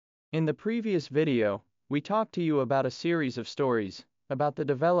In the previous video, we talked to you about a series of stories about the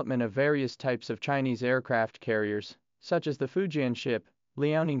development of various types of Chinese aircraft carriers, such as the Fujian ship,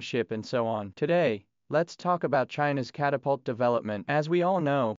 Liaoning ship and so on. Today, let's talk about China's catapult development. As we all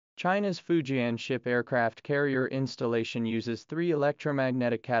know, China's Fujian ship aircraft carrier installation uses 3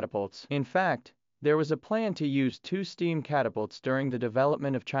 electromagnetic catapults. In fact, there was a plan to use 2 steam catapults during the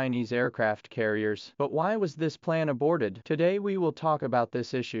development of Chinese aircraft carriers. But why was this plan aborted? Today we will talk about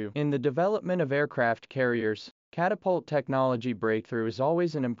this issue. In the development of aircraft carriers, catapult technology breakthrough is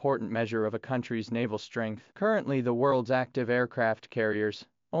always an important measure of a country's naval strength. Currently, the world's active aircraft carriers,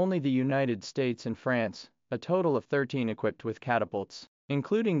 only the United States and France, a total of 13 equipped with catapults,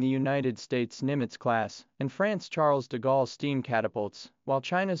 including the United States Nimitz class and France Charles de Gaulle steam catapults, while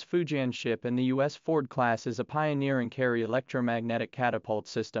China's Fujian ship and the US Ford class is a pioneer and carry electromagnetic catapult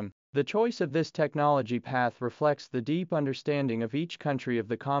system. The choice of this technology path reflects the deep understanding of each country of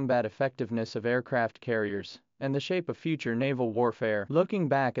the combat effectiveness of aircraft carriers and the shape of future naval warfare. Looking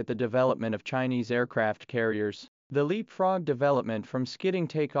back at the development of Chinese aircraft carriers, the leapfrog development from skidding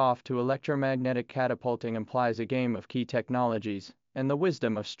takeoff to electromagnetic catapulting implies a game of key technologies and the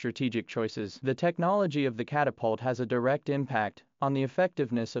wisdom of strategic choices. The technology of the catapult has a direct impact on the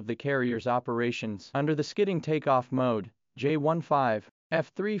effectiveness of the carrier's operations. Under the skidding takeoff mode, J-15,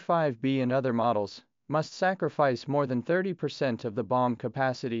 F-35B and other models must sacrifice more than 30% of the bomb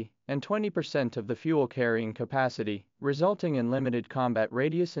capacity and 20% of the fuel carrying capacity, resulting in limited combat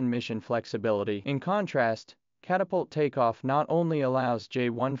radius and mission flexibility. In contrast, catapult takeoff not only allows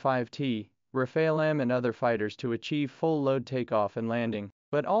J-15T, Rafale M and other fighters to achieve full load takeoff and landing,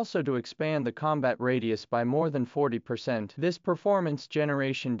 but also to expand the combat radius by more than 40%. This performance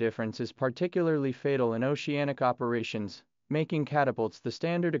generation difference is particularly fatal in oceanic operations, making catapults the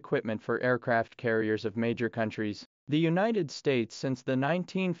standard equipment for aircraft carriers of major countries. The United States since the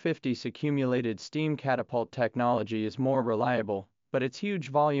 1950s accumulated steam catapult technology is more reliable, but its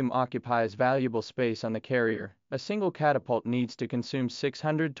huge volume occupies valuable space on the carrier. A single catapult needs to consume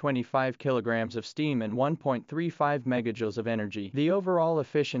 625 kilograms of steam and 1.35 megajoules of energy. The overall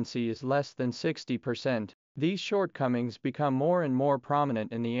efficiency is less than 60%. These shortcomings become more and more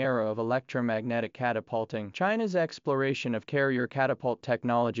prominent in the era of electromagnetic catapulting. China's exploration of carrier catapult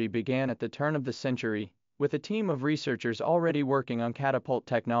technology began at the turn of the century, with a team of researchers already working on catapult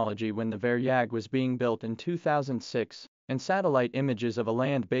technology when the Varyag was being built in 2006. And satellite images of a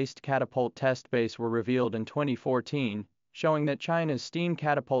land-based catapult test base were revealed in 2014, showing that China's steam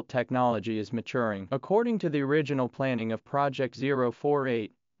catapult technology is maturing. According to the original planning of Project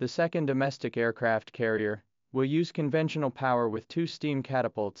 048, the second domestic aircraft carrier will use conventional power with 2 steam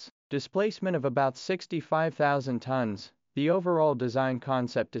catapults, displacement of about 65,000 tons. The overall design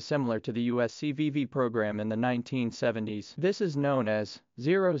concept is similar to the US CVV program in the 1970s. This is known as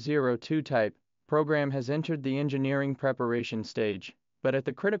 002 type. Program has entered the engineering preparation stage, but at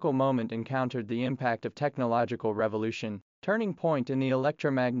the critical moment encountered the impact of technological revolution. Turning point in the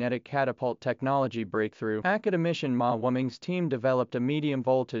electromagnetic catapult technology breakthrough. Academician Ma Wuming's team developed a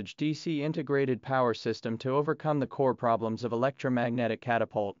medium-voltage DC integrated power system to overcome the core problems of electromagnetic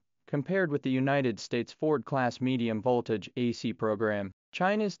catapult, compared with the United States Ford-class medium-voltage AC program.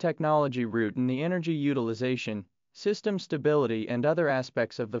 China's technology route in the energy utilization, system stability and other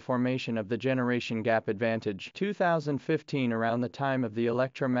aspects of the formation of the generation gap advantage. 2015, around the time of the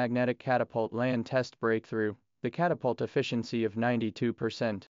electromagnetic catapult land test breakthrough, the catapult efficiency of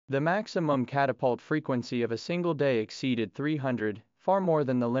 92%. The maximum catapult frequency of a single day exceeded 300, far more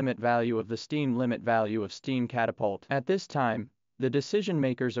than the limit value of the steam limit value of steam catapult. At this time, the decision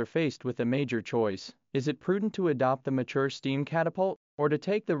makers are faced with a major choice. Is it prudent to adopt the mature steam catapult, or to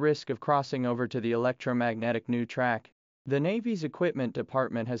take the risk of crossing over to the electromagnetic new track? The Navy's Equipment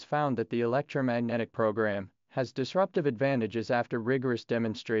Department has found that the electromagnetic program has disruptive advantages after rigorous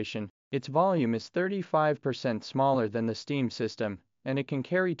demonstration. Its volume is 35% smaller than the steam system, and it can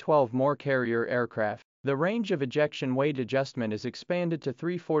carry 12 more carrier aircraft. The range of ejection weight adjustment is expanded to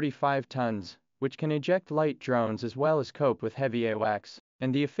 345 tons, which can eject light drones as well as cope with heavy AWACS.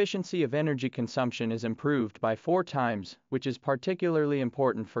 And the efficiency of energy consumption is improved by 4 times, which is particularly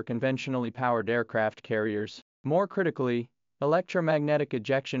important for conventionally powered aircraft carriers. More critically, electromagnetic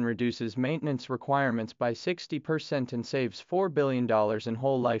ejection reduces maintenance requirements by 60% and saves $4 billion in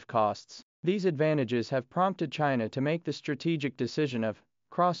whole life costs. These advantages have prompted China to make the strategic decision of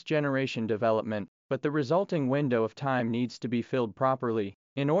cross-generation development, but the resulting window of time needs to be filled properly.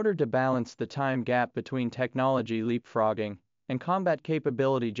 In order to balance the time gap between technology leapfrogging and combat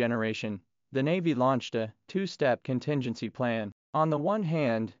capability generation, the Navy launched a 2-step contingency plan. On the one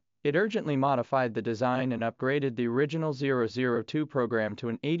hand, It urgently modified the design and upgraded the original 002 program to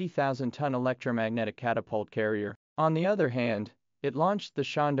an 80,000-ton electromagnetic catapult carrier. On the other hand, it launched the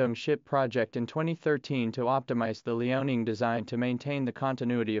Shandong ship project in 2013 to optimize the Liaoning design to maintain the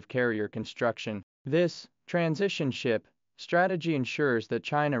continuity of carrier construction. This transition ship strategy ensures that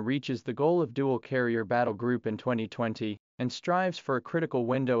China reaches the goal of dual carrier battle group in 2020 and strives for a critical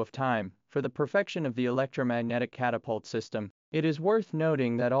window of time for the perfection of the electromagnetic catapult system. It is worth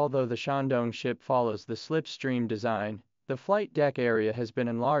noting that although the Shandong ship follows the slipstream design, the flight deck area has been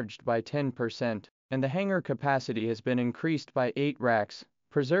enlarged by 10%, and the hangar capacity has been increased by 8 racks,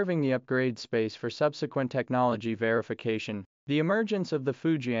 preserving the upgrade space for subsequent technology verification. The emergence of the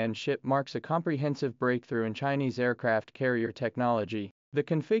Fujian ship marks a comprehensive breakthrough in Chinese aircraft carrier technology. The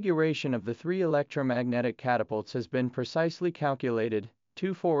configuration of the 3 electromagnetic catapults has been precisely calculated.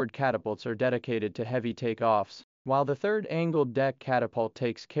 2 forward catapults are dedicated to heavy takeoffs, while the third angled deck catapult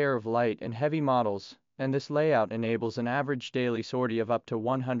takes care of light and heavy models, and this layout enables an average daily sortie of up to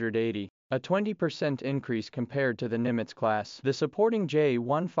 180, a 20% increase compared to the Nimitz class. The supporting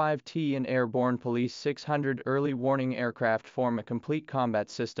J-15T and Airborne Police 600 early warning aircraft form a complete combat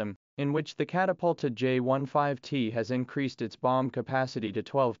system, in which the catapulted J-15T has increased its bomb capacity to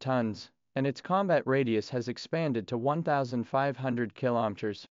 12 tons, and its combat radius has expanded to 1,500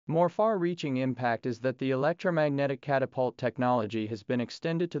 kilometers. More far-reaching impact is that the electromagnetic catapult technology has been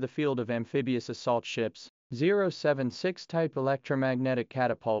extended to the field of amphibious assault ships. 076 type electromagnetic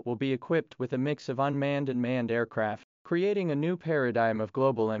catapult will be equipped with a mix of unmanned and manned aircraft, creating a new paradigm of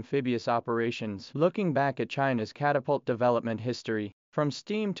global amphibious operations. Looking back at China's catapult development history, from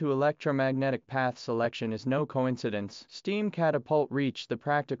steam to electromagnetic path selection is no coincidence. Steam catapult reached the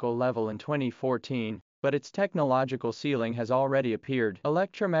practical level in 2014, but its technological ceiling has already appeared.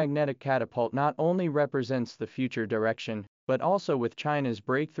 Electromagnetic catapult not only represents the future direction, but also with China's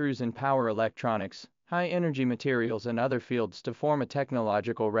breakthroughs in power electronics, high-energy materials and other fields to form a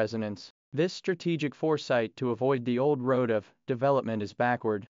technological resonance. This strategic foresight to avoid the old road of development is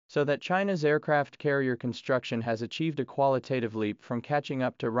backward, so that China's aircraft carrier construction has achieved a qualitative leap from catching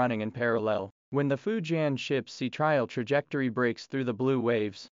up to running in parallel. When the Fujian ship's sea trial trajectory breaks through the blue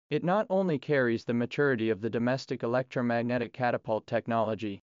waves, it not only carries the maturity of the domestic electromagnetic catapult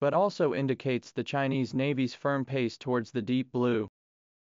technology, but also indicates the Chinese Navy's firm pace towards the deep blue.